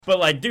But,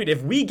 like, dude,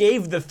 if we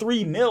gave the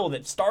 $3 million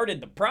that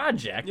started the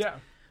project,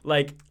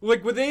 like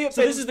would they?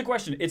 So this is the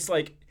question. It's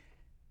like,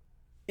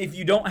 if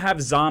you don't have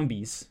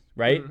zombies,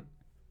 right? Mm-hmm.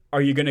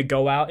 Are you gonna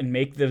go out and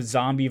make the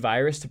zombie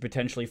virus to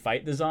potentially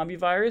fight the zombie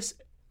virus?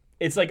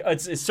 It's like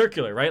it's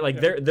circular, right? Like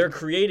they're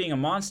creating a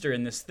monster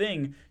in this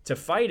thing to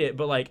fight it.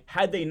 But like,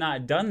 had they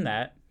not done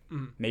that,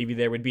 maybe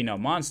there would be no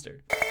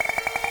monster.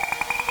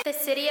 The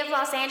city of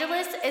Los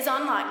Angeles is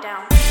on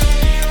lockdown.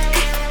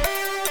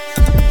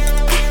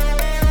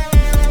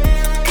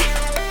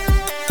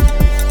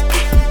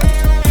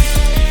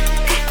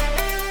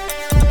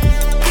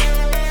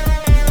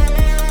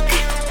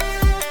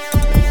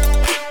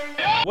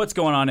 What's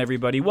going on,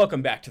 everybody?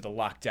 Welcome back to the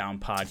Lockdown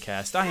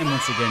Podcast. I am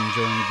once again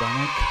joined by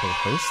my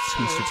co-hosts,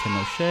 Mr. Tim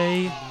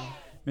O'Shea,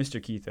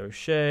 Mr. Keith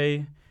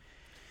O'Shea.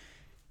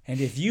 And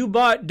if you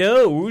bought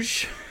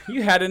Doge,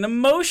 you had an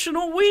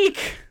emotional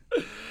week.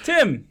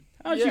 Tim,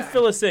 how don't you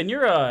fill us in?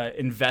 You're an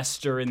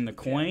investor in the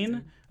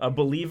coin, a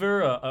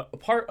believer, a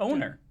part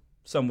owner,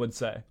 some would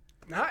say.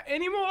 Not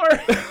anymore.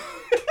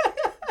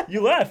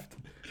 You left.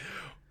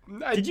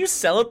 Did you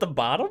sell at the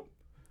bottom?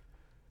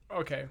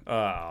 Okay.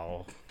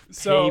 Oh.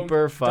 So,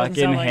 paper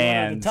fucking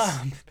hands.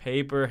 Like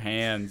paper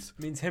hands.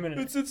 Means him and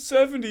it's at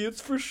 70.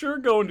 It's for sure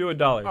going to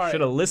 $1. Right.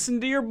 Should have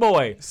listened to your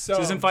boy. So,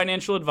 this isn't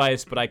financial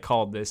advice, but I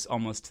called this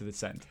almost to the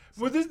cent.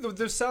 Well,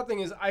 the sad thing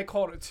is I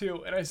called it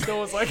too, and I still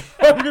was like,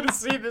 I'm going to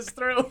see this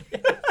through.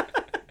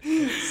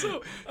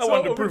 I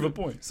wanted to prove a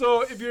point.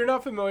 So if you're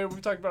not familiar,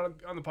 we've talked about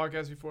it on the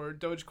podcast before.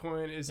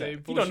 Dogecoin is a bullshit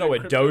If you don't know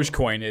what crypto.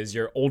 Dogecoin is,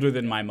 you're older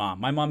than my mom.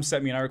 My mom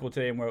sent me an article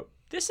today and wrote,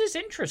 "This is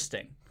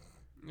interesting."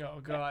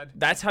 Oh, God.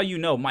 That's how you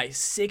know. My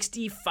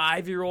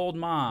 65-year-old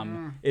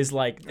mom is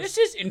like, this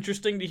is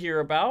interesting to hear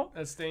about.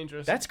 That's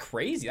dangerous. That's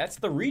crazy. That's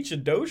the reach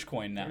of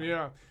Dogecoin now.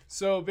 Yeah.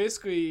 So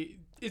basically,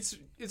 it's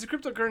a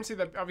cryptocurrency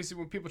that obviously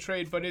when people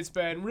trade, but it's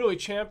been really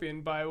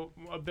championed by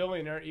a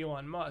billionaire,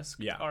 Elon Musk.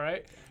 Yeah. All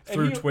right?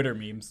 Through Twitter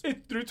memes.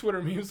 Through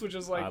Twitter memes, which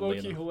is like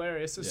low-key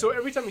hilarious. Yeah. So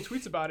every time he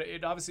tweets about it,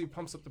 it obviously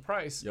pumps up the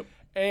price. Yep.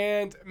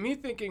 And me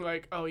thinking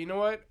like, oh, you know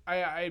what?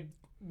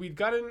 We'd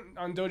gotten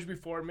on Doge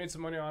before, made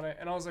some money on it,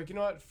 and I was like, you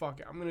know what? Fuck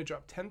it. I'm going to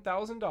drop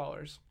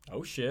 $10,000.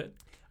 Oh, shit.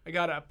 I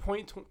got a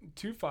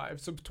 0.25,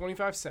 so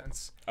 25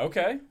 cents.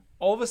 Okay.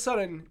 All of a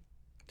sudden,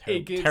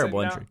 it gets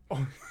terrible entry.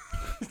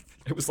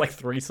 It was like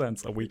 3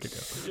 cents a week ago.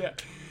 Yeah.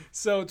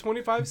 So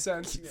 25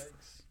 cents.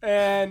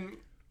 And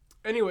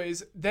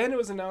anyways, then it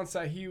was announced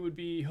that he would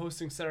be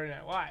hosting Saturday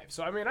Night Live.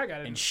 So, I mean, I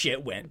got it. And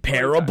shit went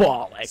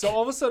parabolic. So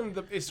all of a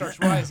sudden, it starts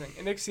rising.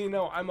 And next thing you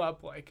know, I'm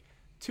up like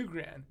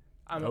 $2,000.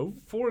 I'm up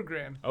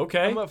 $4,000.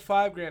 Okay. I'm up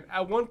 $5,000.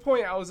 At one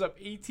point, I was up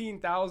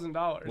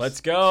 $18,000. Let's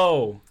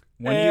go.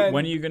 When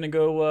are you gonna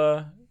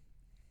go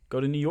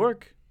to New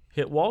York?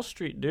 Hit Wall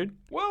Street, dude.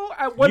 Well,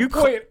 at one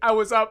point, I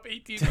was up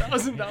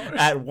 $18,000.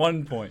 At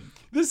one point.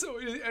 Have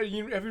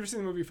you ever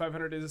seen the movie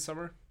 500 Days of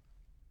Summer?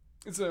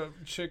 It's a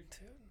chick.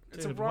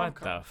 It's a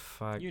rom-com. What the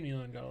fuck? You and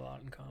Elon got a lot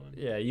in common.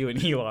 Yeah, you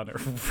and Elon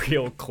are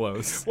real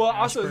close. Well,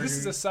 also, this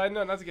is a side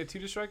note, not to get too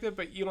distracted,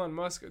 but Elon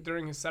Musk,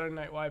 during his Saturday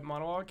Night Live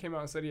monologue, came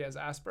out and said he has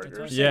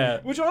Asperger's.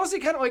 Yeah. Which honestly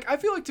kind of like, I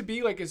feel like to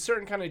be like a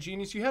certain kind of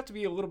genius, you have to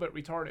be a little bit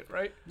retarded,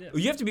 right? Yeah.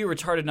 You have to be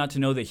retarded not to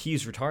know that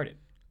he's retarded.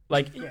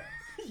 Like, Yeah.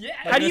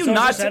 How do you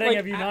not? Setting, like,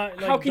 have you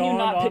not how can you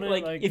not pick,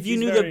 like if you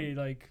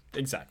knew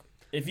exactly.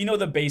 If you know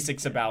the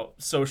basics about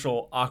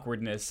social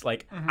awkwardness,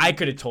 like I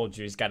could have told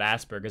you he's got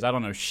Asperger's. I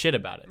don't know shit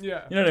about it.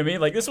 Yeah. You know what I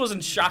mean? Like this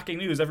wasn't shocking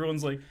news.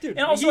 Everyone's like, dude.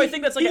 And also, I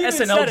think that's like an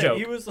SNL joke.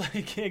 He was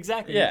like,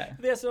 exactly. Yeah.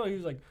 The SNL. He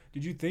was like,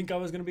 "Did you think I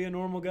was gonna be a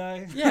normal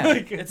guy?" Yeah.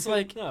 Like, it's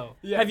like, no.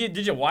 Yeah.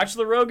 Did you watch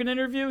the Rogan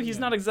interview? He's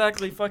not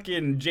exactly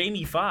fucking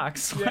Jamie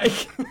Foxx. Yeah.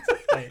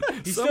 Like,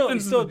 he's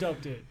still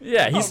dope, dude.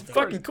 Yeah, he's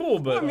fucking cool,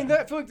 but Well, I mean,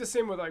 I feel like the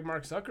same with like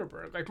Mark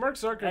Zuckerberg. Like Mark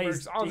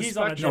Zuckerberg's on the he's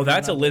on a spectrum. no,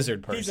 that's a level.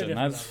 lizard He's a person.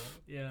 different That's level.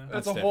 Yeah.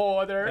 That's a different. whole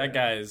other. That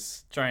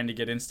guy's trying to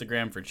get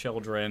Instagram for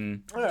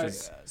children.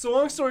 So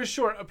long story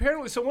short,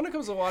 apparently, so when it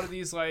comes to a lot of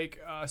these like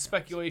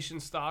speculation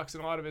stocks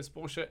and a lot of it's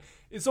bullshit,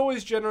 it's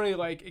always generally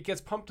like it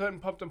gets pumped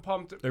and pumped and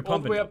pumped They're all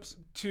the way up those.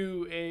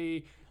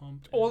 to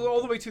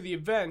all the way to the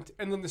event,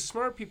 and then the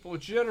smart people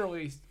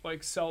generally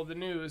like sell the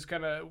news,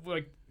 kind of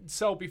like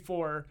sell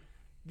before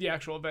the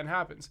actual event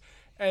happens.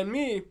 And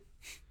me,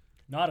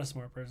 not a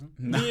smart person.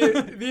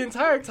 the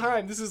entire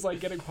time this is like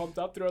getting pumped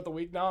up throughout the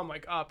week. Now I'm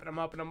like up and I'm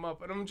up and I'm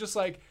up and I'm just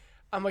like,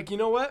 you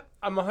know what?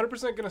 I'm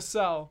 100% gonna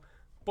sell,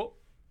 but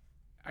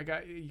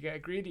you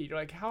got greedy. You're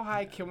like, how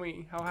high can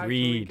we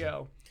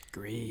go?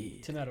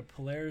 Greed. Tim had a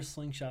Polaris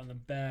slingshot in the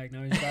bag.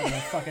 Now he's driving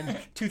a fucking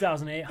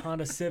 2008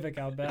 Honda Civic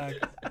out back.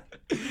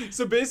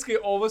 So basically,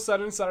 all of a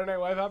sudden, Saturday Night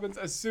Live happens.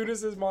 As soon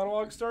as his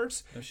monologue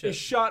starts, it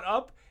shot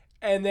up,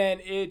 and then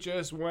it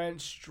just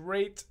went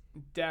straight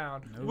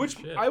down.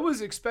 I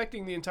was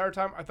expecting the entire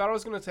time. I thought I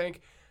was going to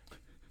tank.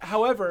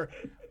 However,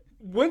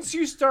 once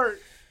you start,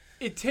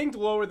 it tanked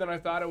lower than I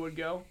thought it would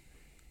go.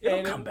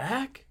 It'll come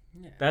back.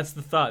 Yeah. That's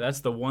the thought.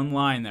 That's the one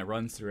line that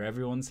runs through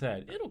everyone's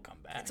head. It'll come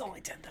back. It's only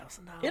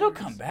 $10,000. It'll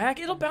come back.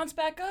 It'll bounce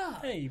back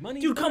up. Hey,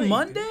 money. Dude, come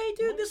Monday,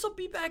 dude, this will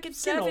be back at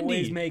 70. You can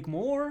always make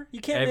more. You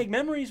can't make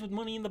memories with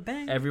money in the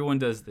bank. Everyone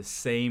does the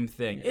same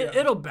thing. Yeah.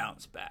 It'll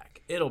bounce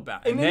back. It'll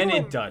bounce, and then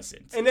it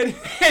doesn't. And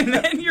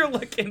then you're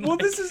looking. Well,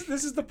 this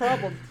is the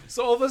problem.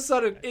 So all of a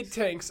sudden it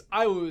tanks.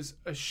 I lose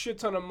a shit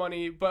ton of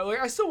money, but like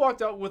I still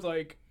walked out with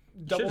like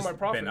double my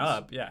profits. Been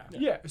up, yeah.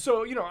 Yeah.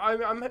 So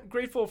I'm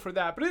grateful for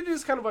that, but it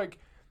is kind of like.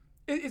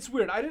 It's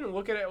weird. I didn't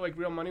look at it like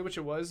real money, which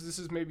it was. This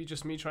is maybe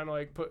just me trying to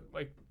like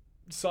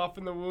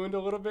soften the wound a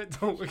little bit.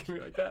 Don't look at me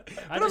like that.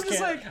 I'm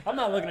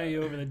not looking at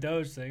you over the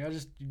Doge thing. I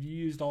just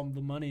used all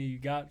the money you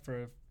got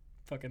for a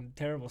fucking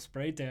terrible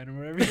spray tan or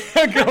whatever you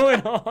got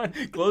going on.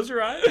 Close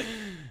your eyes.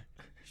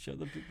 Show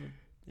the people.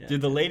 Yeah.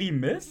 Did the lady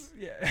miss?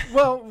 Yeah.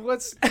 Well,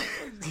 let's.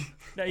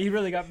 No, he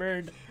really got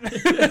burned.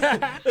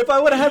 If I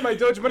would have had my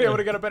Doge money, I would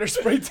have got a better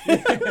spray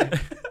tan.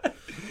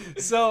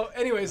 So,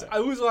 anyways, I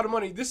lose a lot of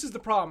money. This is the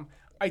problem.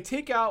 I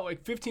take out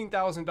like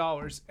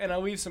 $15,000 and I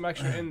leave some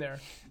extra in there.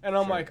 And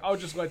I'm like, I'll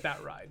just let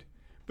that ride.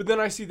 But then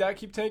I see that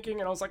keep tanking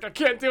and I was like, I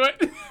can't do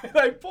it. And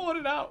I pulled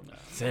it out.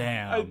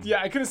 Damn.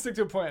 I couldn't stick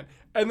to a plan.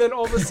 And then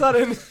all of a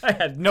sudden. I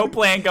had no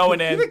plan going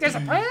in. You think there's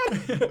a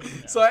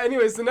plan? So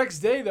anyways, the next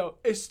day though,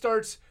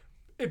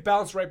 it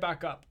bounced right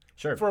back up.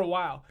 Sure. For a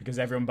while. Because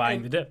everyone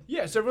buying the dip.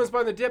 Yeah, so everyone's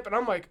buying the dip. And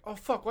I'm like, oh,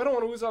 fuck, well, I don't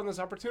want to lose out on this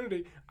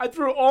opportunity. I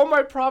threw all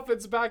my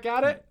profits back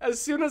at it.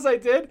 As soon as I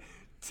did,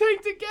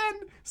 tanked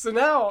again. So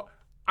now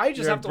I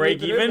just have to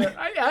leave it in there.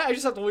 I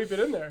just have to leave it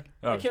in there.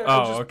 Oh, I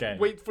can't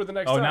wait for the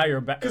next time. Oh, now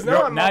you're back. Because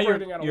now I'm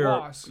operating at a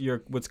loss.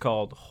 You're what's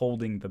called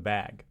holding the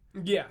bag.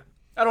 Yeah.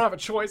 I don't have a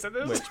choice at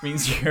this. Which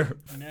means you're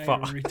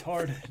fucked. You're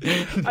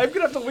retarded. I'm going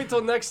to have to wait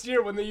till next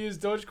year when they use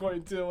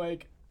Dogecoin to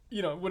like,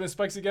 when it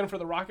spikes again for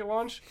the rocket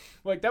launch.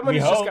 Like that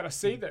money's just got to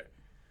stay there.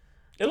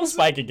 It'll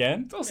spike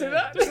again. Don't say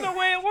that. There's no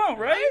way it won't,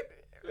 right?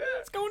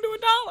 It's going to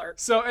 $1.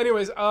 So,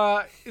 anyways,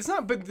 it's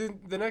not. But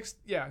the next,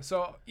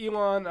 so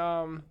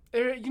Elon,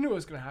 you knew it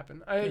was gonna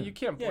happen. You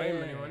can't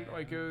blame anyone.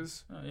 Like it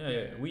was. Oh,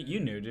 you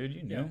knew, dude.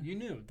 You knew. Yeah, you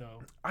knew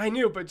though. I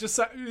knew, but just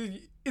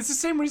it's the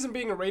same reason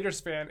being a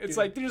Raiders fan. It's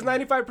like there's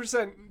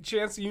 95%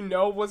 chance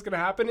what's gonna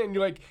happen, and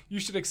you're like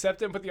you should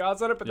accept it and put the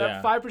odds on it. But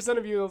that 5%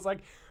 of you is like,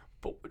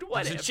 but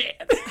what? There's a chance.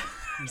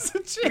 There's a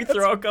chance. We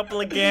throw a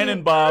couple of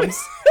cannon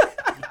bombs.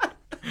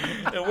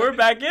 And we're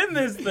back in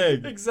this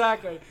thing.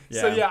 Exactly.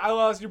 Yeah.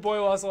 So your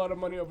boy lost a lot of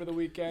money over the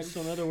weekend. So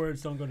in other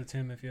words, don't go to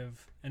Tim if you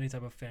have any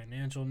type of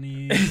financial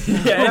need. Any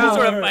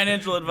sort of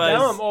financial advice.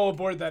 Now I'm all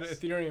aboard that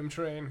Ethereum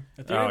train.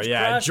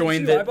 Ethereum's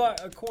join the. I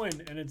bought a coin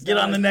and it's. Get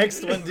on the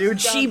next one, dude.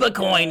 Shiba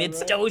coin.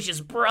 It's Doge's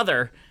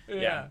brother.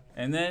 Yeah.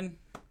 And then.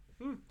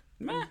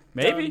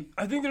 Maybe.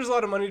 I think there's a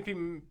lot of money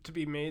to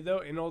be made though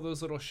in all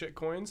those little shit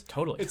coins.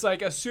 Totally. It's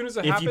like as soon as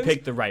it happens, if you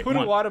pick the right put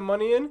one. a lot of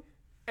money in.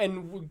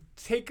 And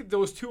take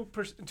those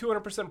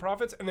 200%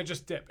 profits and then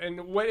just dip. And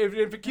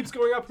if it keeps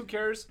going up, who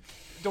cares?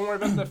 Don't worry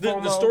about the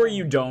FOMO. The story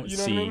you don't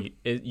see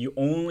is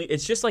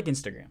it's just like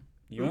Instagram.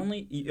 You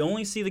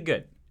only see the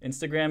good.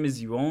 Instagram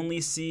is you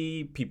only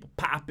see people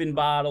popping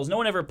bottles. No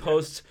one ever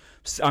posts.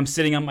 I'm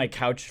sitting on my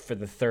couch for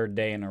the third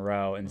day in a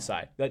row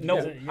inside. You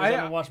guys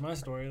haven't watched my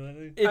story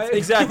lately.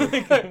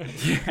 Exactly. I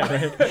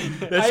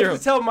have to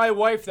tell my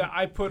wife that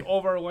I put all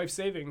of our life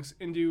savings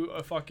into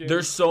a fucking.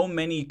 There's so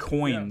many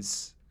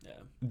coins.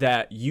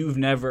 That you've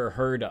never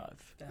heard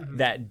of,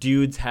 that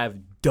dudes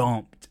have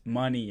dumped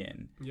money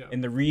in. Yeah.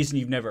 And the reason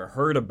you've never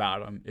heard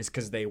about them is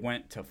because they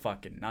went to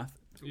fucking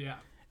nothing. Yeah.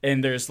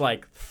 And there's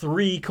like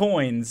 3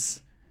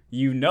 coins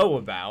you know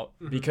about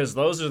because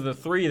those are the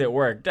 3 that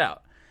worked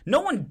out.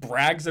 No one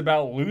brags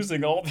about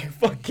losing all their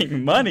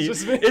fucking money.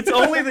 It's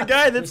only the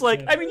guy that's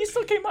like, I mean, you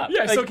still came up.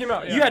 Yeah, I still came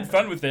out. Yeah. You had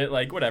fun with it,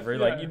 like, whatever. Yeah.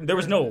 Like, there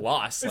was no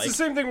loss. It's the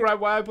same thing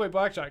why I play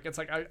blackjack. It's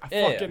like,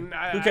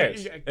 who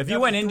cares? If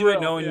you went into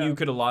it knowing you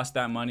could have lost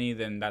that money,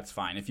 then that's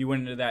fine. If you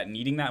went into that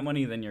needing that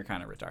money, then you're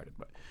kind of retarded.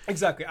 But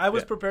exactly. I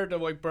was prepared to,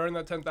 like, burn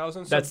that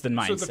 $10,000. That's the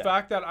mindset. So the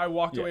fact that I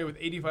walked away with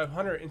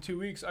 $8,500 in 2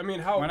 weeks, I mean,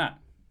 how... Why not?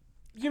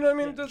 You know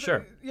what I mean?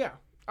 Sure. Yeah.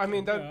 I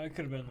mean, that... it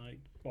could have been, like...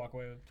 walk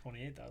away with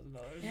 $28,000.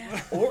 Yeah.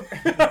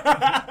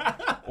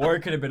 Or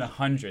it could have been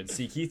 100.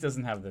 See, Keith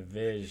doesn't have the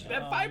vision.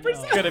 That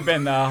 5% could have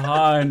been the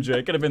 100.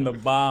 It could have been the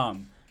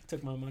bomb.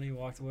 Took my money,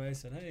 walked away,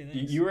 said, "Hey,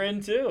 thanks." You were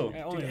in too.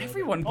 Yeah, dude,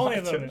 everyone only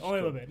a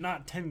little bit,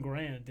 not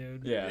 $10,000,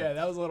 dude. Yeah,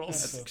 that was a little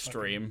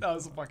extreme. That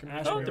was a fucking.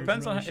 Oh, it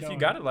depends on if you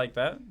got it like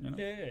that. You know?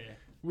 Yeah.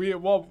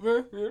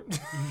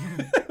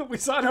 We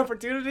saw an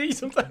opportunity.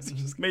 Sometimes we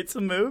just made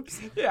some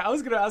moves. Yeah, I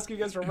was gonna ask you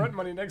guys for rent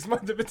money next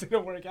month if it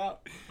didn't work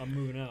out. I'm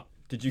moving out.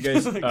 Did you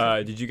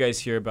guys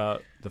hear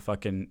about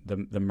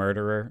the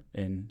murderer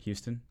in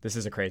Houston? This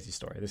is a crazy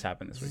story. This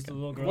happened this weekend. The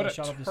little girl what that a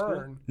shot up turn. the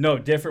school? No,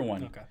 different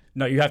one. Okay.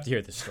 No, you have to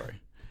hear this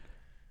story.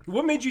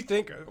 What made you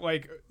think,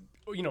 like,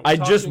 I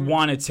just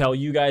want to tell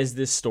you guys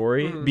this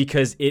story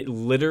because it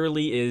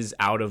literally is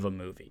out of a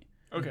movie.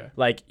 Okay.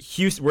 Like,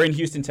 we're in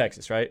Houston,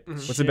 Texas, right?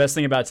 What's the best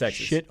thing about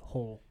Texas?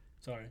 Shithole.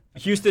 Sorry.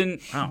 Houston.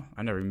 Oh,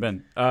 I've never even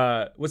been.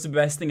 What's the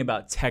best thing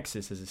about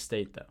Texas as a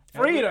state, though?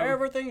 Freedom.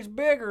 Everything's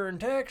bigger in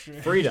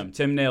Texas. Freedom.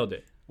 Tim nailed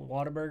it.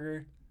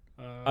 Whataburger.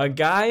 A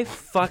guy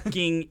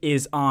fucking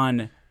is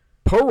on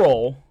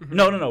parole.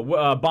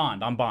 No.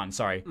 Bond. On bond.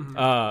 Sorry.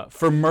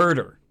 For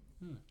murder.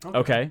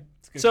 Okay.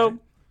 So,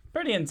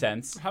 pretty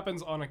intense.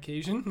 Happens on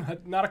occasion.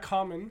 Not a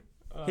common.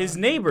 His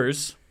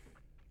neighbors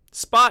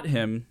spot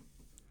him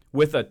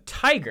with a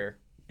tiger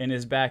in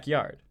his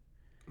backyard.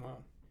 Wow.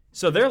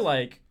 So they're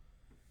like,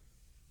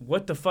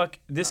 what the fuck?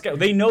 This guy,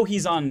 they know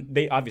he's on,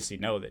 they obviously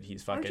know that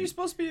he's fucking. Aren't you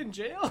supposed to be in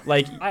jail?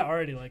 Like, I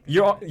already like this.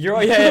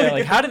 Yeah,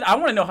 like, I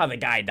want to know how the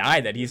guy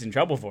died that he's in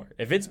trouble for.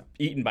 If it's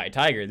eaten by a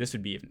tiger, this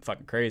would be even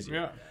fucking crazy.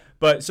 Yeah.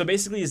 But so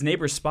basically his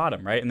neighbors spot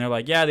him, right? And they're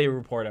like, yeah, they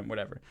report him,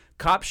 whatever.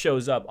 Cop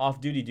shows up,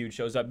 off-duty dude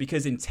shows up,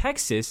 because in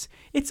Texas,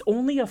 it's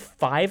only a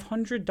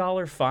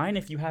 $500 fine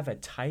if you have a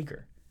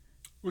tiger.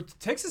 Well,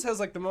 Texas has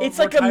like the most. It's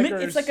like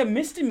a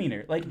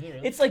misdemeanor. Like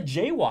it's like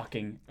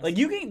jaywalking. Like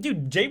you can,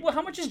 dude.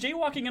 How much is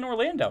jaywalking in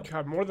Orlando?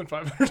 God, more than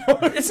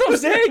 $500. It's so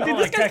sick, dude. I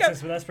like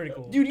Texas, but that's pretty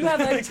cool. Dude, you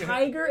have a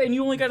tiger, and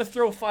you only got to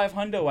throw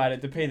 $500 at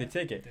it to pay the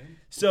ticket.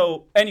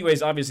 So,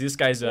 anyways, obviously this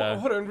guy's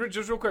hold on,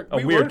 just real quick.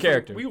 weird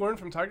character. We learned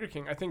from Tiger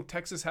King. I think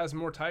Texas has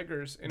more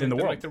tigers than the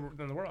world.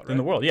 Than the world. Right? Than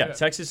the world, yeah.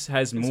 Texas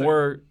has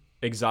more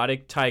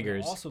exotic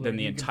tigers than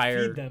the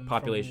entire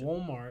population.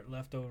 From Walmart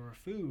leftover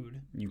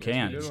food. You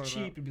can. It's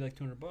cheap. It'd be like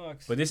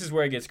 $200. But this is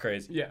where it gets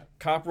crazy. Yeah.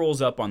 Cop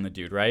rolls up on the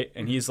dude, right?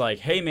 And he's like,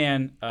 "Hey,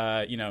 man,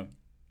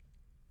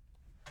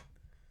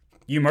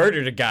 you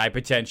murdered a guy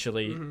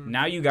potentially.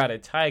 Now you got a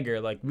tiger.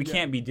 Like, we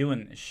can't be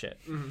doing this shit."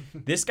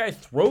 This guy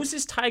throws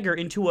his tiger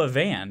into a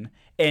van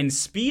and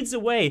speeds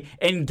away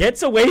and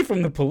gets away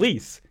from the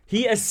police.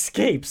 He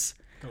escapes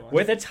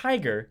with a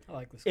tiger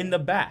in the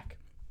back.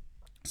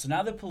 So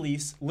now the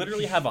police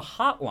literally have a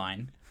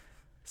hotline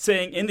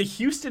saying, in the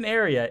Houston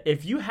area,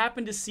 if you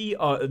happen to see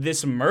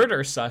this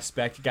murder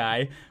suspect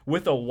guy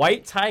with a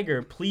white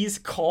tiger, please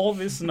call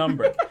this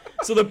number.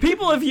 So the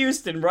people of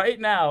Houston right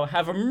now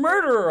have a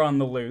murderer on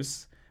the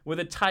loose with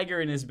a tiger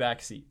in his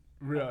backseat.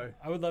 Really?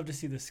 I would love to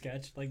see the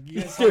sketch. Like,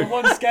 you guys saw the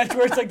one sketch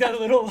where it's like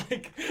that little,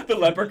 like... The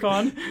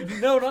leprechaun?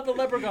 No, not the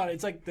leprechaun.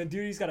 It's like the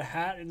dude, he's got a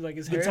hat and like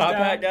his hair The top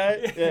down. hat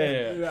guy?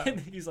 Yeah. And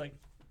he's like...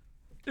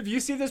 If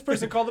you see this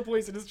person, call the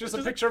police, and it's just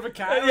a picture of a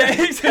cat.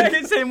 Yeah,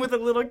 exactly. Same with a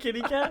little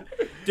kitty cat.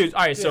 Dude,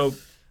 all right, so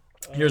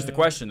here's the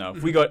question, though.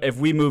 If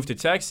we move to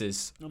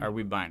Texas, are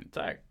we buying a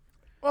tiger?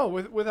 Oh,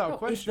 without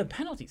question. The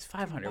penalty's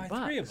 $500.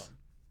 Buy 3 of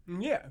them.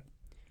 Yeah.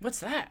 What's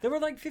that? They were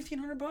like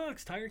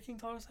 $1,500. Tiger King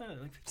taught us that.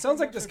 Like sounds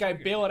like this guy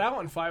bailed out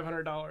on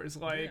 $500.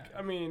 Like,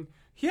 I mean,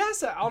 he has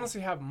to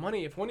honestly have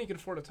money. If one, he can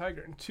afford a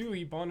tiger, and two,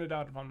 he bonded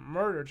out on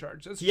murder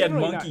charges. He had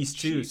monkeys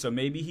too, so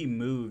maybe he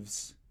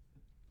moves.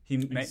 He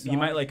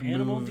might like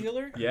animal move.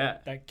 dealer. Yeah,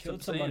 that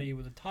killed somebody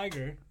with a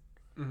tiger.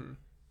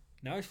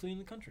 Now he's fleeing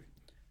the country.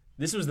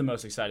 This was the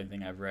most exciting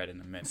thing I've read in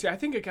a minute. See, I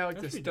think a guy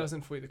like this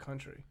doesn't flee the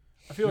country.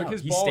 I feel like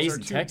his balls are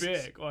too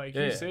big. Like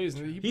he stays.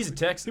 He's in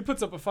Texas. He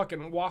puts up a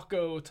fucking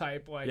Waco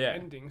type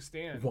ending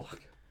stand.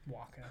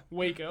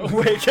 Waco.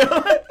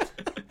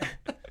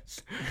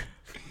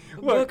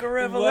 Book of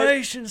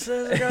Revelation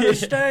says I gotta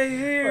stay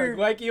here.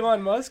 Like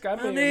Elon Musk, I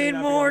need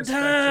more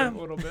time. A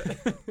little bit.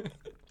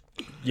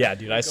 Yeah,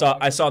 dude. I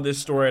saw this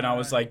story and I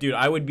was like, dude,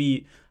 I would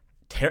be.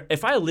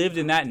 If I lived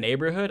in that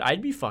neighborhood,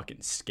 I'd be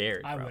fucking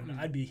scared. I wouldn't.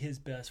 I'd be his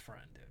best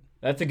friend, dude.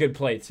 That's a good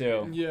play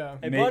too. Yeah.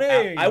 Hey,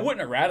 buddy. I wouldn't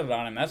have ratted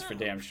on him. That's for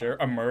damn sure.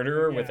 A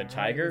murderer with a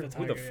tiger.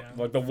 Who the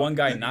like the one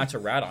guy not to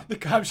rat on? The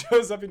cop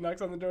shows up. He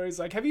knocks on the door. He's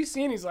like, "Have you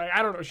seen?" He's like,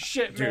 "I don't know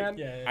shit, dude,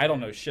 man." I don't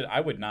know shit.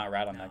 I would not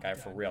rat on that guy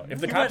for real. If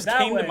the cops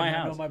came to my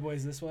house, my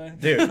boys this way,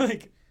 dude.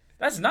 Like,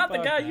 that's not the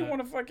guy you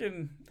want to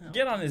fucking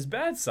get on his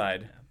bad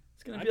side.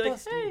 It's gonna be like,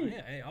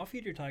 hey, I'll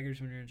feed your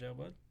tigers when you're in jail,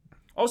 bud.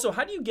 Also,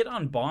 how do you get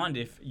on bond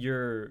if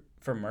you're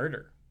for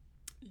murder?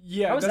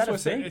 Yeah, that's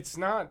what it's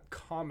not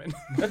common.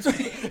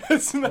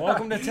 It's not.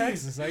 Welcome to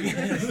Texas, I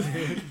guess.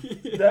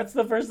 That's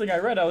the first thing I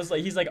read. I was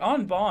like, he's like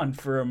on bond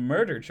for a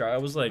murder charge. I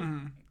was like,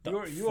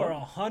 you are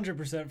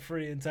 100%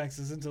 free in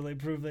Texas until they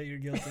prove that you're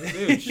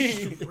guilty.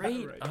 Dude,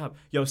 straight up.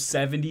 Yo,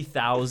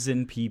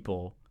 70,000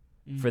 people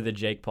for the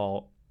Jake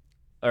Paul.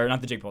 Or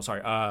not the Jake Paul,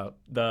 sorry.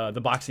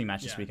 The boxing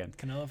match this weekend.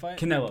 Canelo fight?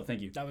 Canelo,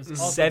 thank you. That was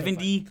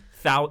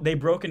 70,000. They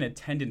broke an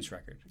attendance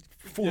record.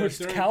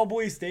 Forced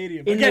Cowboy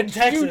Stadium. In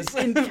Texas.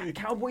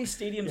 Cowboy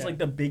Stadium's like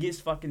the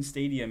biggest fucking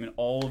stadium in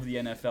all of the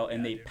NFL,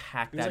 and they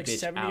packed that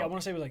bitch out. I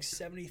want to say it was like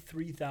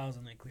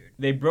 73,000 they cleared.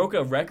 They broke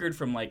a record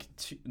from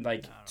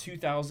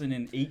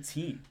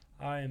 2018.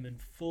 I am in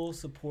full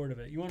support of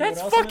it. You want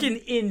That's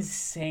fucking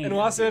insane. In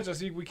Los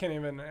Angeles, we can't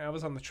even. I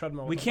was on the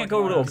treadmill. We can't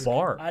go to a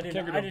bar. I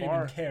didn't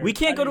even care. We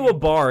can't go to a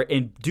bar,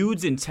 and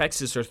dudes in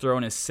Texas are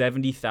throwing a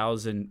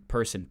 70,000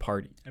 person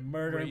party and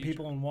murdering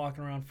people and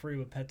walking around free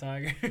with pet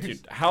tigers.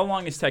 Dude, how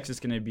long is Texas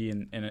going to be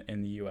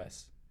in the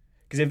U.S.?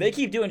 Because if they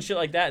keep doing shit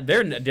like that,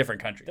 they're in a different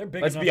country. They're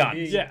big. Let's be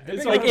honest. Yeah,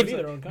 it's like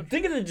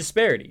think of the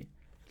disparity.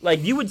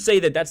 Like you would say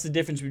that's the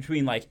difference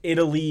between like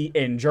Italy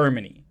and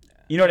Germany.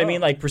 You know what I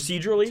mean? Like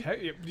procedurally,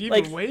 even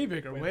like, way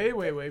bigger, way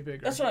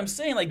bigger. That's what I'm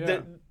saying. Like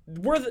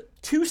we're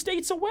 2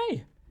 states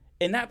away.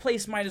 And that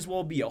place might as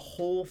well be a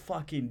whole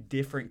fucking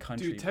different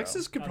country. Dude,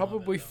 Texas could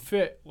probably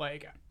fit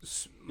like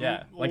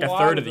like a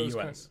third of the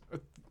U.S.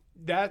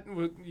 That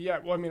would,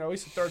 well, I mean, at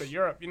least a third of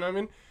Europe. You know what I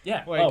mean?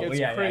 Yeah. Like, it's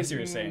crazy. I see what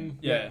you're saying.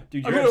 Yeah.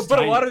 Dude, I mean, but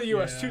a lot of the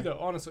U.S. too, though.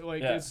 Honestly,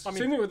 like it's same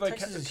thing with like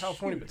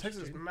California, but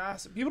Texas is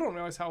massive. People don't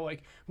realize how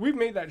like we've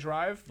made that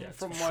drive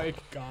from like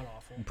god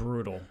awful,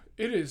 brutal.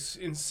 It is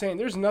insane.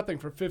 There's nothing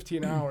for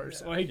 15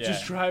 hours, like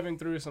just driving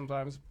through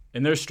sometimes.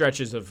 And there's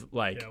stretches of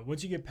like.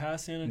 Once you get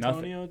past San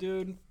Antonio,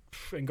 dude.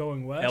 And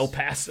going west, El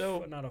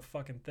Paso, not a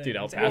fucking thing. Dude,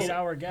 El It's Paso.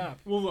 8-hour gap.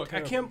 Well, look, I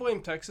can't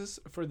blame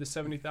Texas for the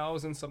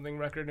 70,000 something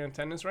record in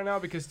attendance right now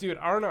because, dude,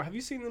 I don't know. Have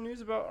you seen the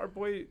news about our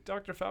boy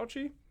Dr.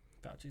 Fauci?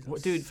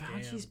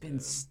 Fauci's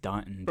been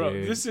stunting, bro.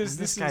 Dude.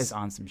 This guy's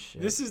on some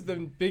shit. This is the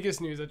biggest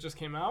news that just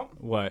came out.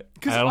 What?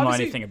 I don't know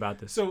anything about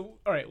this. So,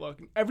 all right, look,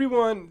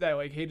 everyone that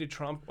like hated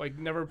Trump like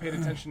never paid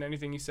attention to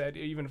anything he said,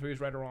 even if he was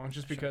right or wrong,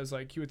 just because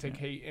like he would take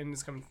hate and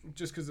it's coming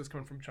just because it's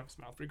coming from Trump's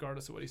mouth,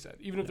 regardless of what he said,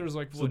 even if there was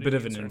like a bit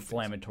of an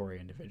inflammatory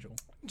individual,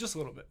 just a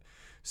little bit.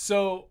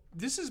 So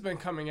this has been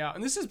coming out,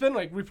 and this has been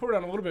like reported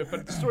on a little bit,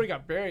 but the story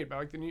got buried by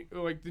like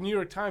the New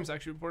York Times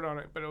actually reported on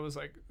it, but it was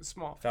like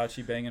small.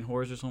 Fauci banging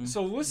whores or something.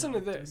 So listen to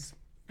this,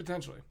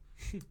 potentially.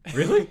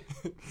 Really?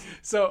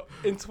 So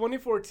in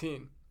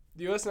 2014,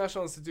 the U.S.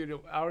 National Institute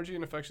of Allergy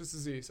and Infectious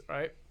Disease,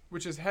 right,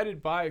 which is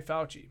headed by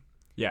Fauci.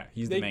 Yeah,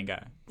 he's the main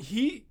guy.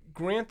 He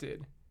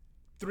granted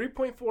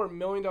 $3.4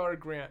 million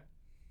grant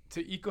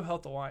to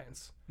EcoHealth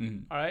Alliance, all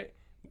right,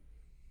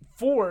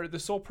 for the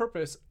sole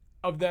purpose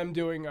of them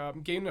doing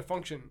gain of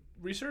function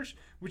research,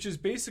 which is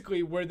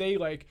basically where they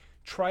like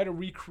try to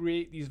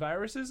recreate these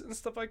viruses and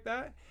stuff like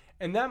that.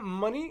 And that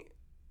money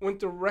went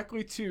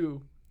directly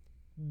to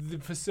the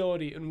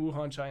facility in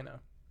Wuhan, China.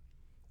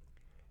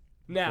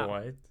 Now,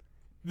 what?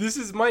 This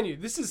is, mind you,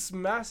 this is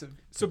massive.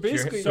 So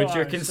basically, but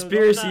your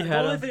conspiracy had the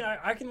only thing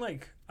I can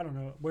like, I don't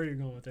know where you're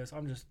going with this.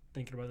 I'm just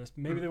thinking about this.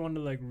 Maybe they wanted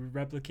to like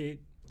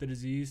replicate the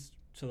disease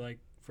to like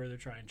further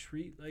try and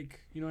treat, like,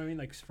 you know what I mean,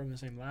 like from the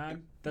same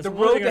lab. That's the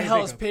road to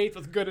hell is paved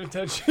with good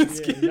intentions.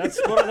 Yeah,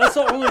 that's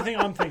the only thing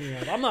I'm thinking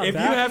of. I'm not. If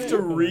you have to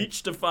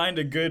reach to find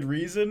a good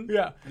reason,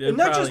 and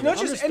not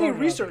just any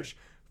research.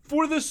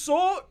 For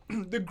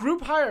the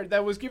group hired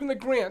that was given the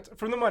grant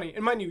from the money,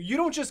 and mind you, you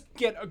don't just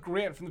get a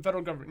grant from the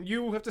federal government.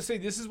 You have to say,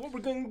 this is what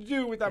we're going to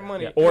do with that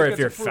money. Yeah. Or if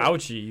you're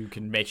Fauci, you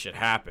can make shit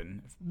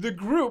happen. The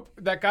group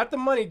that got the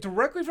money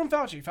directly from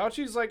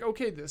Fauci's like,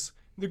 okay,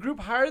 the group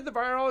hired the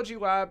virology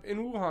lab in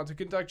Wuhan to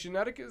conduct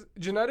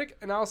genetic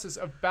analysis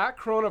of bat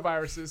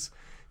coronaviruses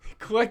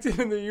collected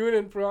in the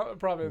Yunnan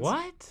province.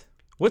 What?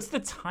 What's the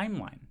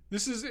timeline?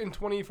 This is in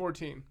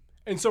 2014.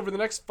 And so for the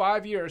next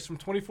 5 years, from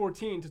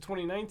 2014 to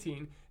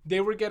 2019, they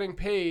were getting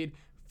paid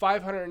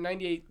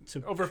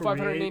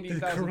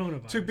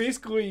 $580,000 to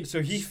basically.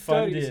 So he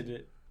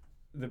funded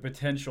the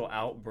potential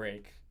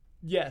outbreak.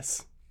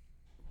 Yes.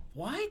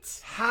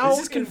 What? How? Is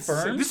this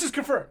confirmed? This is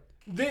confirmed.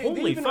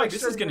 Holy fuck!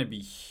 This is gonna be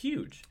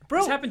huge. Bro,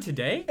 this happened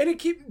today, and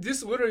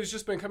this literally has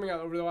just been coming out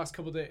over the last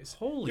couple of days.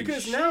 Holy shit!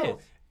 Because now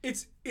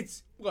it's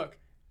look.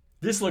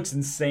 This looks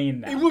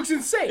insane now. It looks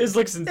insane. It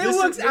looks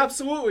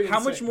absolutely insane.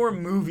 How much more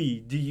movie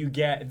do you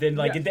get than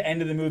like at the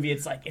end of the movie?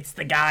 It's like it's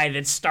the guy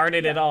that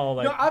started it all.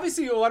 Like, no,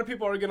 obviously a lot of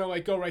people are gonna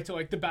like go right to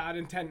like the bad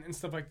intent and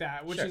stuff like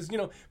that, which is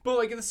but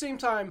like at the same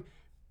time,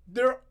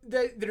 there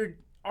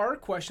are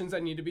questions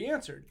that need to be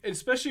answered,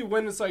 especially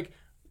when it's like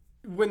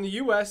when the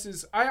U.S.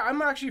 is.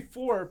 I'm actually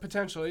for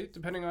potentially,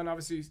 depending on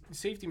obviously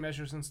safety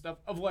measures and stuff,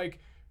 of like.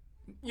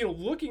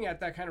 Looking at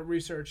that kind of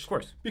research, of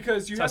course,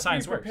 because you have to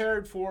be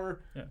prepared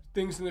for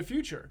things in the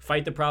future.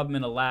 Fight the problem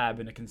in a lab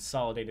in a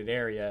consolidated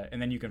area,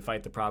 and then you can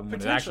fight the problem when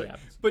it actually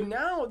happens. But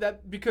now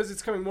that because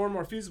it's becoming more and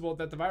more feasible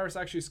that the virus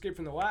actually escaped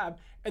from the lab,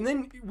 and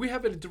then we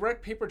have a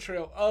direct paper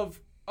trail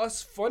of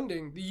us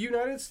funding the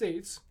United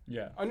States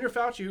under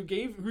Fauci,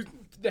 who's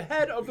the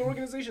head of the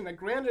organization that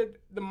granted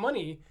the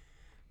money,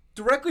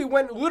 directly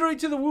went literally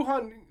to the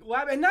Wuhan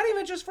lab, and not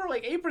even just for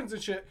like aprons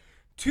and shit,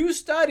 to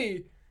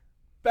study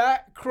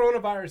bat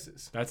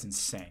coronaviruses. That's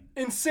insane.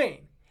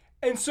 Insane.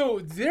 And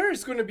so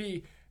there's going to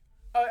be,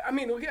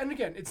 and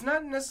again, it's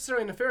not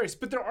necessarily nefarious,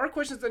 but there are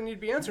questions that need to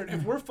be answered.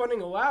 If we're funding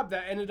a lab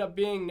that ended up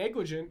being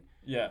negligent,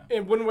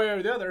 in one way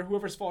or the other,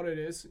 whoever's fault it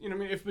is, if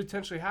it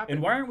potentially happened.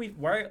 And why aren't we?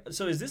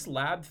 So is this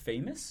lab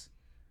famous?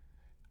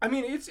 I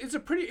mean, it's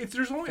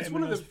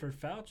one of the for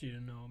Fauci to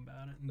know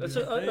about it. That's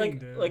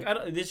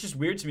it's just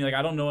weird to me. Like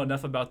I don't know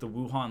enough about the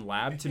Wuhan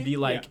lab to be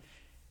like.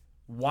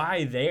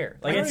 Why there?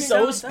 Like it's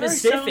so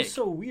specific. That sounds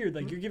so weird.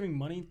 Like you're giving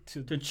money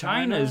to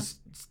China's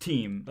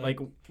team.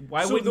 Like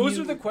why would those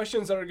are the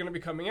questions that are going to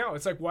be coming out.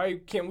 It's like why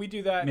can't we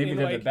do that? Maybe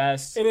they're the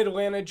best in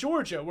Atlanta,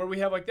 Georgia, where we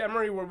have like the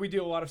Emory, where we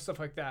do a lot of stuff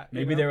like that.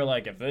 Maybe they were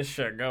like, if this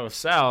shit goes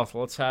south,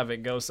 let's have it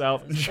go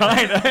south in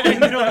China.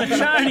 The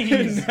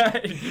Chinese.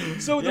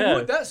 Do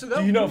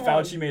you know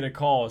Fauci made a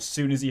call as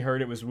soon as he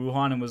heard it was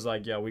Wuhan and was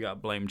like, "Yo, we got to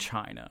blame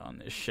China on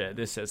this shit.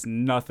 This has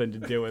nothing to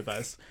do with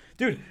us."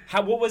 Dude,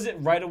 what was it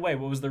right away?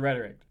 What was the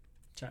rhetoric?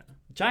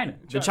 China.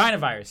 The China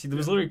virus. It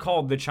was literally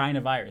called the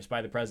China virus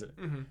by the president.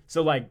 Mm-hmm.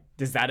 So, like,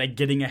 is that a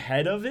getting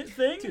ahead of it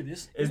thing? Dude,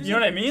 you know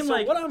what I mean? So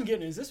like, what I'm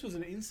getting is this was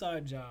an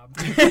inside job.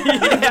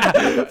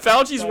 Yeah.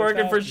 Fauci's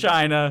working for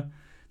China.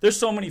 There's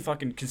so many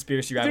fucking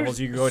conspiracy rabbit holes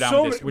you can go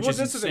down with this, which is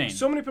insane.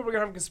 So many people are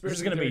going to have conspiracy This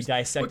is going to be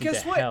dissected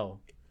to hell.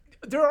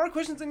 There are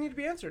questions that need to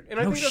be answered, and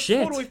I think that's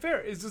totally fair.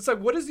 It's like,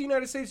 what is the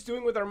United States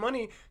doing with our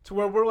money to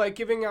where we're like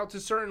giving out to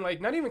certain, like,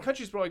 not even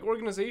countries, but like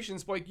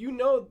organizations, but like,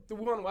 the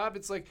Wuhan lab,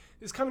 it's like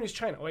it's communist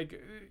China. Like,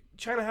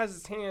 China has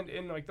its hand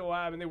in like the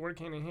lab, and they work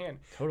hand in hand.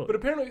 Totally. But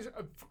apparently,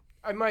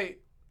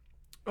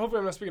 hopefully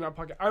I'm not speaking out of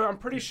pocket. I'm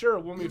pretty sure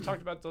when we've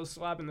talked about those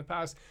lab in the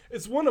past,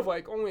 it's one of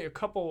like only a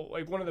couple,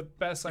 like one of the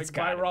best like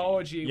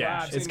virology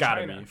labs in China. It's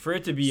gotta be for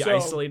it to be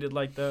isolated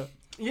like that.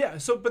 Yeah.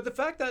 So, but the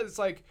fact that it's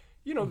like,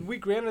 we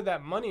granted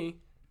that money,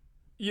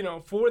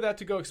 for that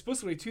to go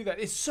explicitly to that,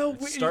 it's so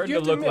weird. It's starting to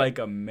look like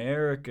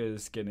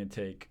America's going to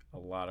take a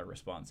lot of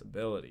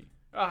responsibility.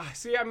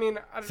 See, I mean...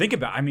 Think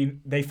about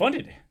it. They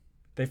funded it.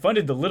 They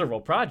funded the literal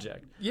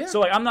project. Yeah. So,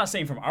 like, I'm not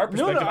saying from our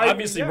perspective,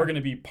 obviously we're going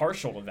to be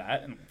partial to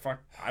that, and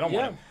I don't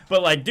want to.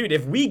 But, like, dude,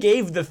 if we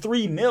gave the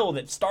 $3 million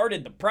that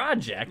started the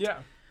project,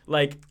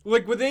 like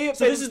would they...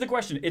 So this is the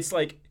question. It's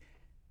like,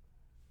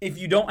 if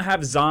you don't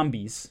have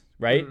zombies,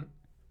 right? Mm-hmm.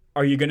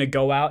 Are you going to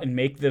go out and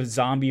make the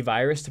zombie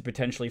virus to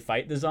potentially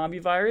fight the zombie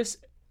virus?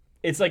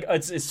 It's like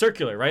it's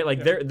circular, right?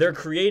 Like they're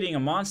creating a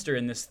monster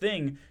in this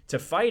thing to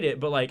fight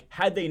it, but like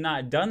had they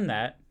not done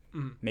that,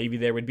 maybe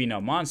there would be no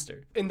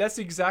monster. And that's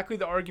exactly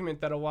the argument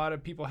that a lot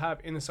of people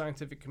have in the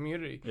scientific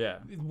community. Yeah.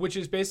 Which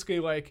is basically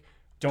like,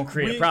 don't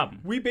create a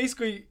problem. We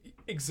basically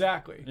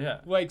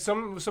like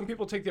some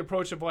people take the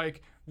approach of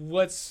like,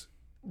 let's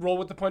roll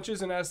with the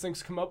punches, and as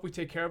things come up, we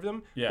take care of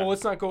them. Yeah. But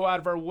let's not go out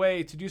of our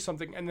way to do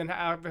something and then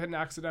have an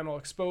accidental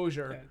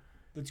exposure. Yeah.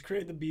 Let's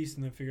create the beast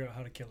and then figure out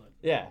how to kill it.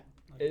 Yeah.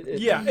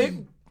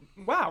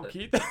 Wow,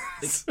 Keith.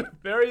 That's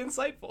very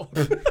insightful.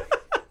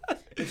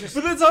 But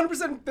that's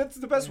 100%. That's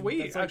the best way.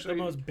 That's actually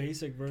the most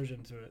basic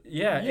version to it.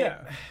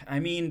 Yeah.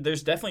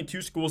 There's definitely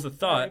two schools of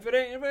thought. If it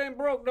ain't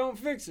broke, don't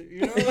fix it.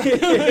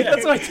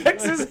 That's why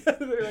Texas.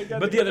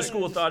 But the other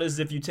school of thought is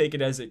if you take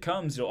it as it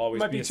comes, you'll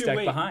always be a step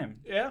behind.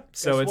 Yeah.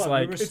 So it's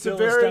like it's a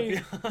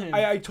very.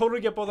 I totally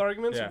get both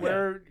arguments. Yeah.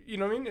 Where you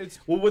know what I mean? It's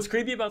what's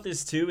creepy about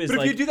this too is, but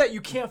if you do that,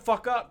 you can't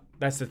fuck up.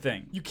 That's the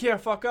thing. You can't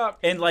fuck up.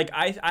 And like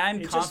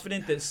I'm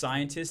confident that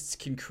scientists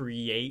can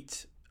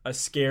create a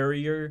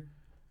scarier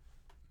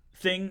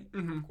thing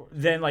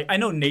than like I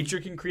know nature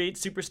can create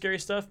super scary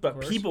stuff,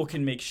 but people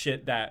can make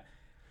shit that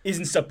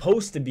isn't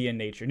supposed to be in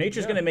nature.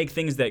 Nature's going to make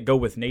things that go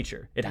with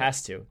nature. It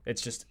has to.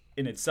 It's just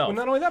in itself. Well,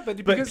 not only that,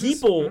 but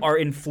people are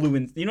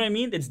influenced. You know what I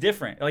mean? It's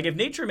different. Like if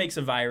nature makes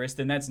a virus,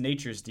 then that's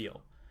nature's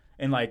deal.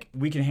 And like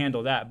we can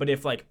handle that. But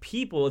if like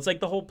people, it's like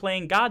the whole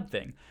playing God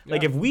thing.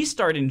 Like if we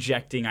start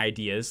injecting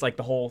ideas, like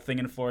the whole thing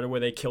in Florida where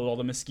they killed all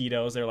the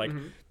mosquitoes, they're like,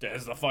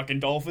 is the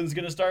fucking dolphins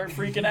gonna start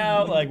freaking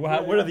out? Like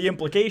what are the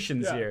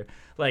implications here?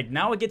 Like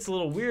now it gets a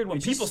little weird when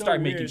people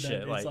start making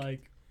shit.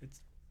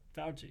 It's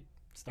Fauci.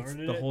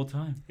 Started the whole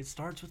time. It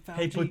starts with Fauci.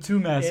 Hey, put 2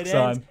 masks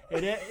on.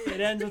 It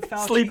ends with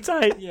Fauci. Sleep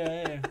tight.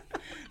 Yeah.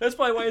 That's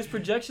probably why his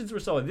projections were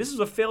solid. This was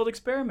a failed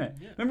experiment.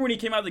 Yeah. Remember when he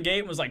came out the gate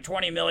and was like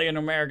 20 million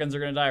Americans are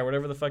going to die or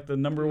whatever the fuck the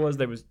number was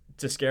that was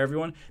to scare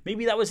everyone?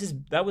 Maybe that was his,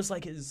 it's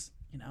like,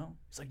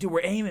 dude,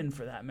 we're aiming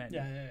for that, man.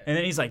 Yeah. And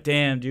then he's like,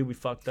 damn, dude, we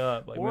fucked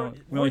up. Like,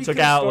 we only took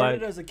out like.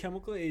 Started as a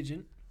chemical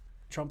agent.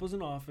 Trump was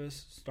in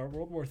office. Start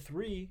World War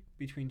III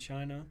between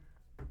China,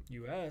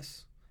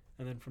 U.S.,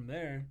 and then from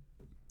there,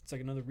 it's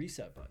like another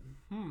reset button.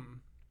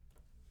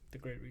 The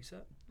Great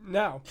Reset.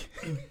 Now,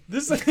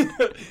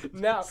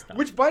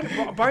 which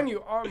bind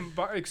you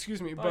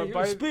excuse me, but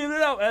by spit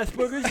it out,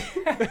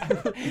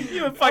 Asperger's.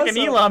 You and fucking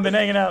Elon been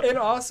hanging out. And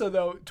also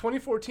though,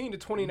 2014 to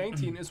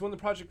 2019 is when the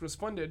project was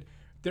funded.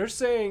 They're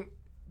saying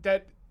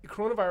that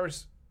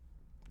coronavirus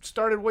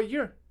started what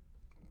year?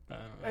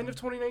 End of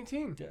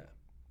 2019.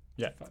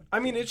 Yeah. I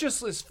mean,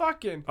 it's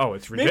fucking. Oh,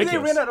 it's ridiculous. Maybe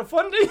they ran out of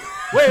funding.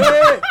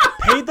 Wait.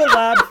 Paid the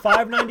lab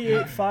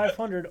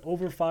 $598,500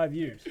 over 5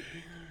 years.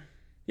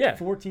 Yeah.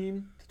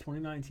 14 to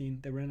 2019,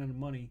 they ran out of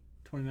money.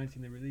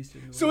 2019, they released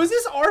it. So is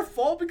this our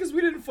fault because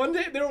we didn't fund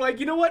it? They were like,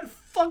 you know what?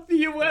 Fuck the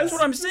U.S. That's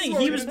what I'm saying.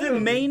 He was the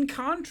main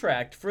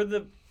contract for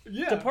the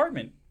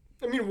department.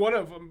 I mean, one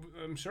of them,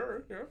 I'm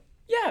sure. Yeah.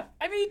 Yeah,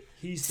 I mean,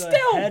 he's the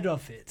head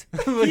of it.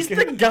 He's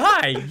the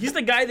guy. He's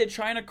the guy that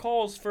China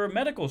calls for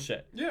medical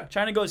shit. Yeah.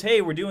 China goes, hey,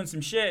 we're doing some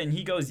shit, and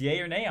he goes yay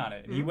or nay on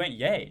it. And he went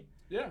yay.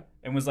 Yeah.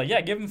 And was like, yeah,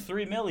 give him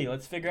 $3 million.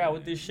 Let's figure out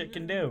what this shit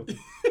can do.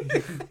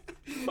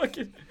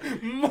 Fucking,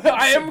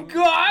 I am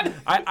God.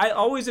 I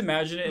always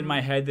imagine it in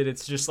my head that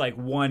it's just like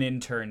one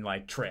intern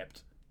like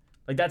tripped.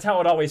 Like that's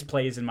how it always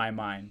plays in my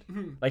mind.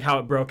 Like how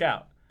it broke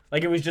out.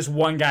 Like, it was just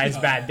one guy's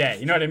bad day.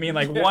 You know what I mean?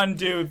 Like, one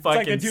dude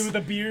fucking... It's like a dude with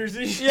the beers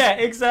and shit. Yeah,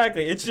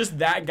 exactly. It's just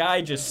that guy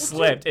just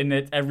slipped and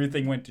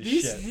everything went to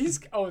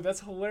shit.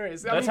 That's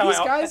hilarious. That's how these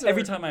guys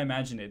every time I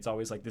imagine it, it's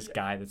always like this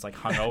guy that's like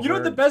hungover. You know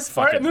what the best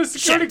part? And the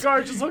security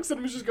guard just looks at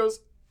him and just goes...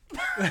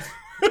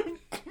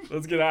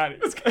 Let's get out of here.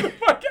 Let's get the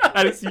fuck out.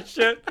 I didn't see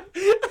shit.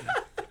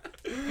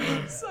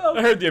 So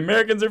I heard the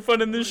Americans are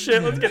funding this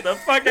shit. Let's get the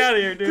fuck out of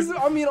here, dude. Because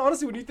I mean,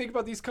 honestly, when you think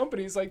about these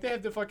companies, like they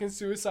have the fucking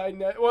suicide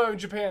net. Well, in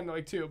Japan,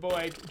 like too, but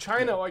like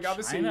China, like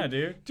obviously,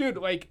 China, dude,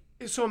 like.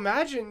 So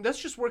imagine that's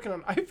just working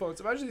on iPhones.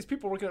 Imagine these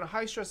people working in a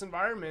high stress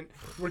environment,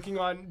 working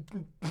on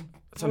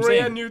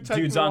brand new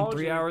technology. Dude's on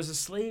 3 hours of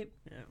sleep.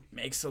 Yeah.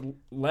 Makes a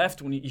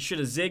left when you should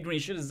have zigged when you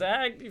should have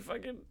zagged. You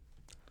fucking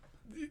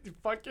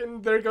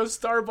there goes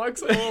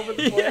Starbucks all over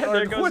the place. Yeah,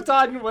 there goes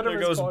Wuhan, whatever.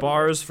 There goes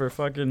bars for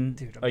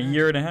fucking a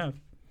year and a half.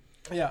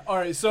 Yeah. All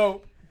right.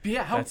 So.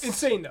 Yeah, how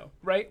insane though,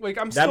 right? Like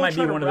I'm still that might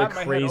trying be one to of wrap the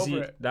my head crazy.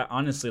 over it. That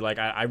honestly, like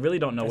I really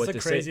don't know what to say.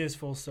 It's the craziest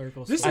full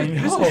circle. This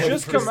has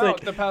just come out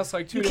the past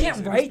like 2 days. You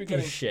can't write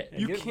this shit.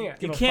 You can't.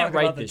 You can't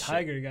write this shit. The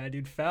tiger guy,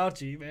 dude.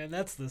 Fauci, man,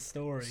 that's the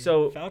story.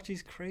 So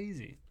Fauci's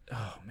crazy.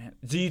 Oh man,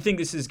 do you think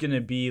this is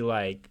gonna be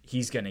like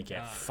he's gonna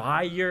get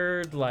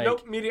fired? Like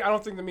nope, media. I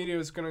don't think the media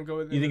is gonna go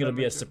with. You think it'll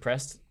be a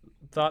suppressed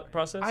thought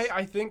process?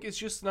 I think it's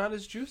just not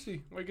as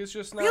juicy. Like it's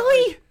just not.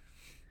 Really?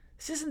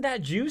 This isn't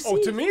that juicy. Oh,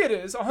 to me it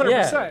is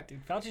 100%.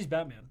 Dude, Fauci's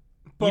Batman.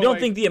 But you don't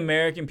think the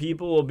American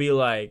people will be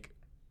like,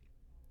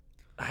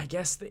 I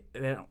guess they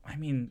don't, I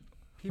mean,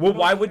 well,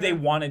 why would they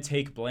want to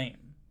take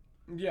blame?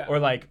 Yeah. Or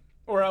like,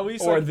 or at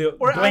least or like,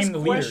 or blame ask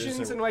the questions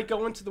leaders. And like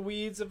go into the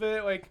weeds of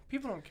it. Like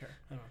people don't care.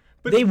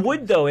 But they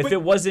would though if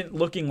it wasn't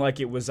looking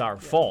like it was our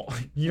fault.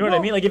 You know what I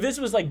mean? Like if this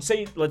was like,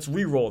 say, let's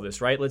re-roll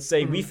this, right? Let's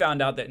say we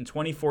found out that in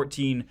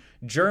 2014,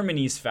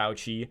 Germany's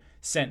Fauci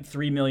sent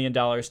 $3 million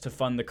to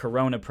fund the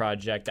Corona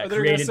project that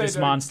created this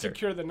monster. To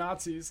cure the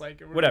Nazis, like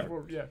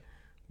whatever. Yeah.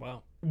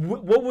 Wow.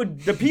 What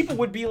would the people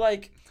would be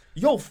like?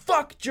 Yo,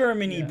 fuck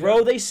Germany,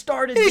 bro. They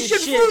started this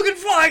shit.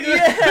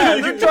 Yeah,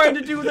 they're trying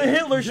to do the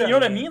Hitler shit. You know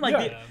what I mean?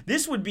 Like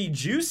this would be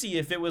juicy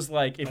if it was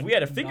like if we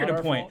had a finger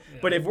to point.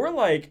 But if we're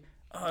like,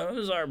 oh,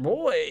 this is our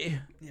boy,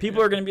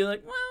 people are gonna be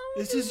like, well,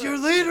 this is your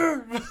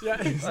leader. Yeah,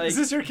 like, is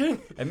this your king?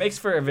 It makes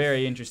for a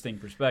very interesting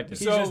perspective.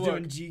 He's just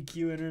doing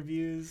GQ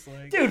interviews,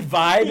 like dude,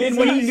 vibing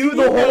when he knew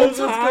the whole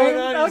time.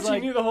 Actually,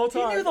 knew the whole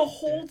time. He knew the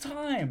whole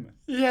time.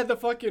 He had the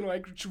fucking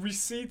like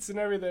receipts and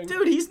everything.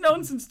 Dude, he's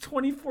known since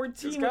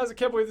 2014. Guys, I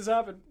can't believe this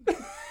happened.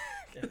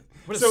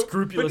 What a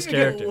scrupulous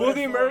character. Will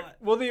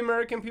the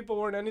American people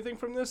learn anything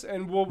from this?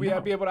 And will we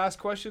be able to ask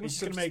questions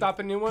to stop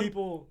a new one?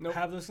 People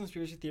have those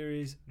conspiracy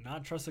theories,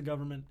 not trust the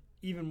government,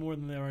 even more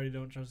than they already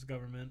don't trust the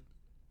government.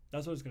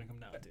 That's what it's going to come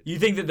down to. You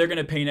think that they're going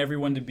to paint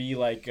everyone to be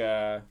like,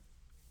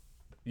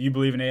 you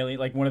believe in alien,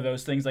 like one of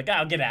those things, like,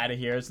 I'll get out of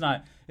here. It's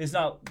not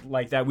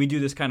like that. We do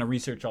this kind of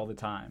research all the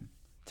time.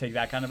 Take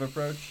that kind of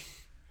approach.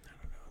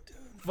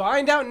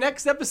 Find out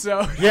next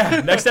episode.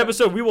 Yeah, next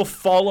episode we will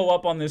follow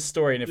up on this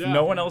story, and if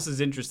no one else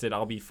is interested,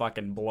 I'll be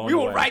fucking blown away. We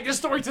will write this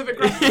story to the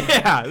ground.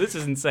 Yeah, this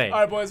is insane. All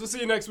right, boys, we'll see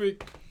you next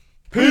week.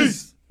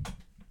 Peace.